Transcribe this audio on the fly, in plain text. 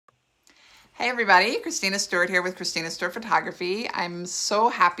Hey everybody, Christina Stuart here with Christina Stuart Photography. I'm so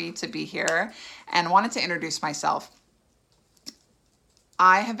happy to be here and wanted to introduce myself.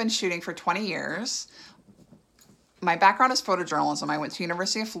 I have been shooting for 20 years. My background is photojournalism. I went to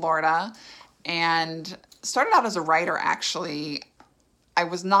University of Florida and started out as a writer actually. I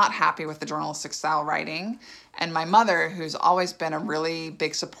was not happy with the journalistic style writing, and my mother, who's always been a really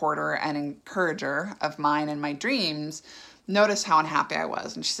big supporter and encourager of mine and my dreams, noticed how unhappy I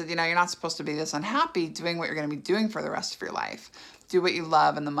was. And she said, you're not supposed to be this unhappy doing what you're going to be doing for the rest of your life. Do what you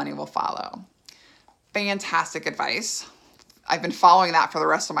love and the money will follow. Fantastic advice. I've been following that for the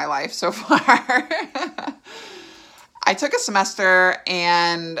rest of my life so far. I took a semester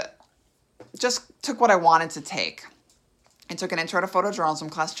and just took what I wanted to take. I took an intro to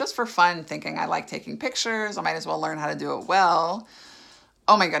photojournalism class just for fun, thinking I like taking pictures. I might as well learn how to do it well.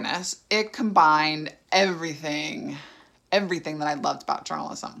 Oh my goodness. It combined everything that I loved about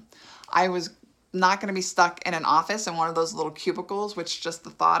journalism. I was not going to be stuck in an office in one of those little cubicles, which just the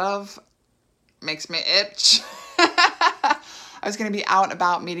thought of makes me itch. I was going to be out and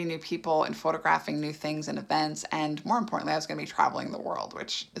about meeting new people and photographing new things and events. And more importantly, I was going to be traveling the world,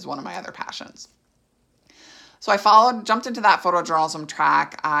 which is one of my other passions. So I jumped into that photojournalism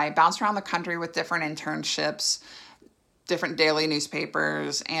track. I bounced around the country with different internships, different daily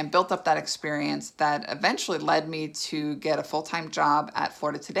newspapers, and built up that experience that eventually led me to get a full-time job at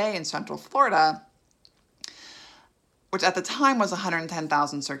Florida Today in Central Florida, which at the time was a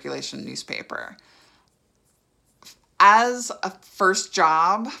 110,000 circulation newspaper. As a first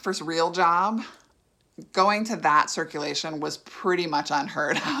real job, going to that circulation was pretty much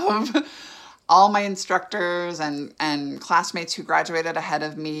unheard of. All my instructors and classmates who graduated ahead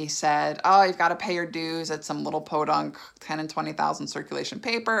of me said, oh, you've got to pay your dues at some little podunk 10 and 20,000 circulation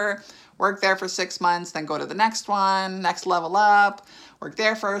paper, work there for 6 months, then go to the next one, next level up, work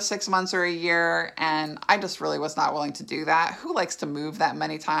there for 6 months or a year. And I just really was not willing to do that. Who likes to move that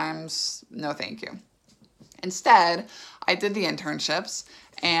many times? No, thank you. Instead, I did the internships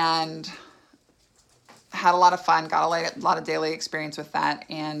and had a lot of fun, got a lot of daily experience with that.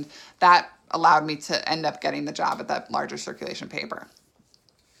 And that allowed me to end up getting the job at that larger circulation paper.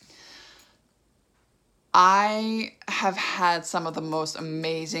 I have had some of the most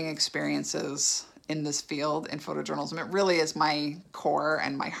amazing experiences in this field in photojournalism. It really is my core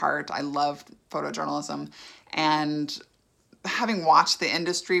and my heart. I love photojournalism, and having watched the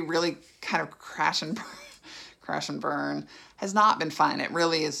industry really kind of crash and burn has not been fun. It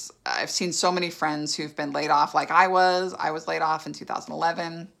really is. I've seen so many friends who've been laid off like I was. I was laid off in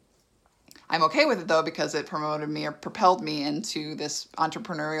 2011. I'm okay with it though, because it promoted me or propelled me into this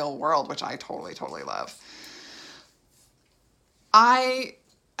entrepreneurial world, which I totally, totally love. I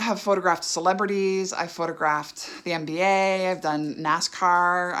have photographed celebrities. I photographed the NBA. I've done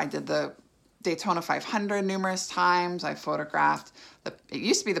NASCAR. I did the Daytona 500 numerous times. I photographed it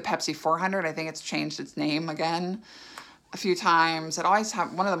used to be the Pepsi 400. I think it's changed its name again a few times. One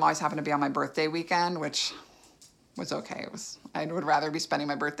of them always happened to be on my birthday weekend, which was okay. I would rather be spending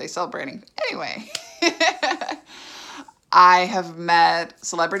my birthday celebrating. Anyway, I have met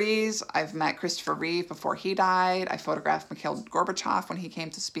celebrities. I've met Christopher Reeve before he died. I photographed Mikhail Gorbachev when he came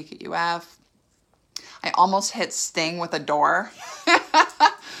to speak at UF. I almost hit Sting with a door.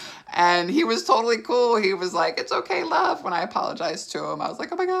 And he was totally cool. He was like, it's okay, love, when I apologized to him. I was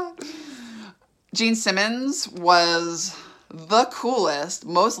like, oh my God. Gene Simmons was the coolest,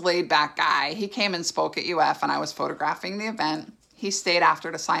 most laid-back guy. He came and spoke at UF, and I was photographing the event. He stayed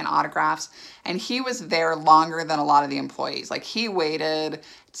after to sign autographs, and he was there longer than a lot of the employees. Like, he waited,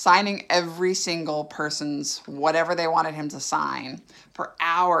 signing every single person's whatever they wanted him to sign for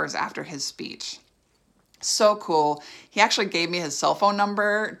hours after his speech. So cool. He actually gave me his cell phone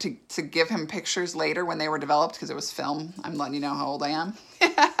number to give him pictures later when they were developed, because it was film. I'm letting you know how old I am.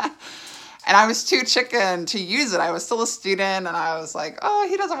 And I was too chicken to use it. I was still a student, and I was like, oh,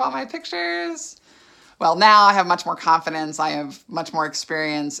 he doesn't want my pictures. Well, now I have much more confidence. I have much more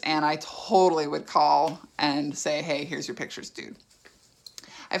experience, and I totally would call and say, hey, here's your pictures, dude.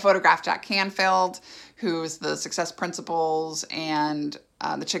 I photographed Jack Canfield, who's the Success Principles and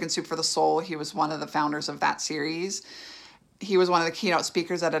the Chicken Soup for the Soul. He was one of the founders of that series. He was one of the keynote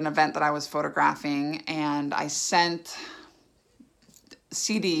speakers at an event that I was photographing, and I sent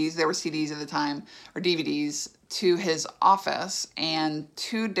CDs, there were CDs at the time, or DVDs, to his office, and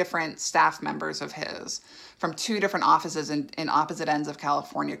 2 different staff members of his from 2 different offices in opposite ends of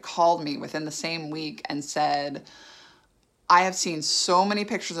California called me within the same week and said, I have seen so many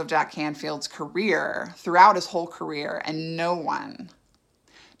pictures of Jack Canfield's career, throughout his whole career, and no one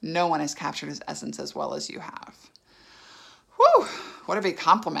has captured his essence as well as you have. Whew, what a big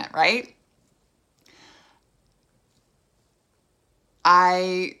compliment, right?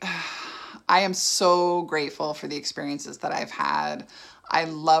 I am so grateful for the experiences that I've had. I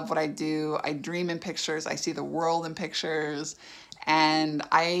love what I do. I dream in pictures. I see the world in pictures. And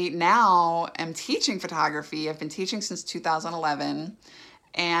I now am teaching photography. I've been teaching since 2011.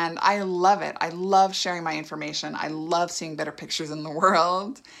 And I love it. I love sharing my information. I love seeing better pictures in the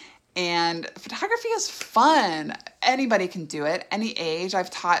world. And photography is fun. Anybody can do it, any age. I've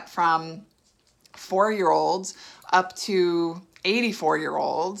taught from 4-year-olds up to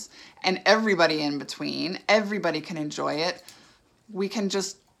 84-year-olds and everybody in between. Everybody can enjoy it. We can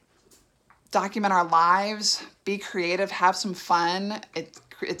just document our lives, be creative, have some fun.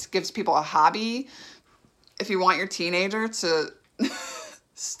 It gives people a hobby. If you want your teenager to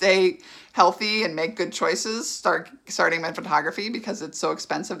stay healthy and make good choices, starting with photography, because it's so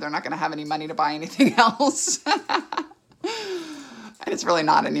expensive. They're not going to have any money to buy anything else. And it's really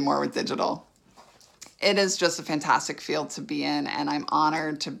not anymore with digital. It is just a fantastic field to be in, and I'm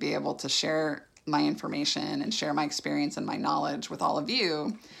honored to be able to share my information and share my experience and my knowledge with all of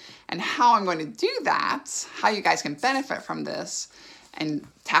you. And how I'm going to do that, how you guys can benefit from this and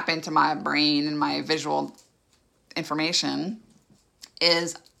tap into my brain and my visual information,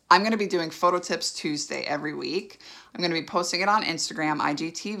 is I'm going to be doing Photo Tips Tuesday every week. I'm going to be posting it on Instagram,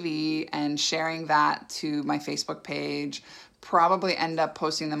 IGTV, and sharing that to my Facebook page. Probably end up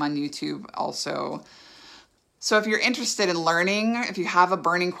posting them on YouTube also. So if you're interested in learning, if you have a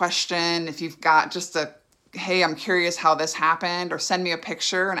burning question, if you've got just hey, I'm curious how this happened, or send me a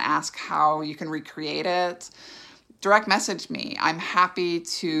picture and ask how you can recreate it, direct message me. I'm happy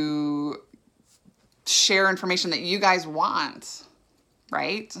to share information that you guys want,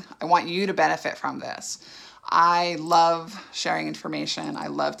 right? I want you to benefit from this. I love sharing information. I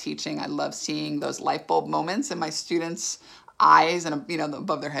love teaching. I love seeing those light bulb moments in my students' eyes and,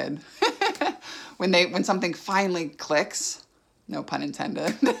 above their head. when something finally clicks, no pun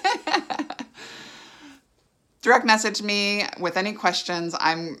intended. Direct message me with any questions.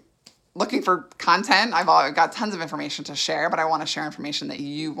 I'm looking for content. I've got tons of information to share, but I want to share information that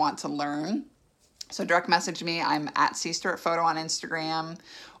you want to learn. So direct message me. I'm at C Stuart Photo on Instagram,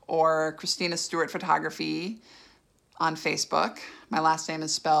 or Christina Stuart Photography on Facebook. My last name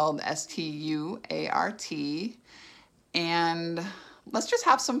is spelled Stuart. And let's just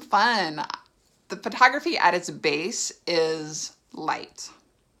have some fun. The photography at its base is light.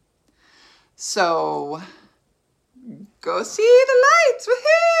 So go see the lights.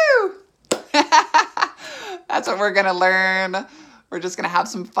 Woohoo! That's what we're going to learn. We're just going to have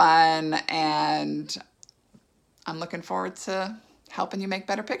some fun, and I'm looking forward to helping you make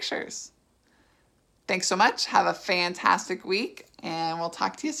better pictures. Thanks so much. Have a fantastic week, and we'll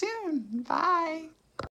talk to you soon. Bye.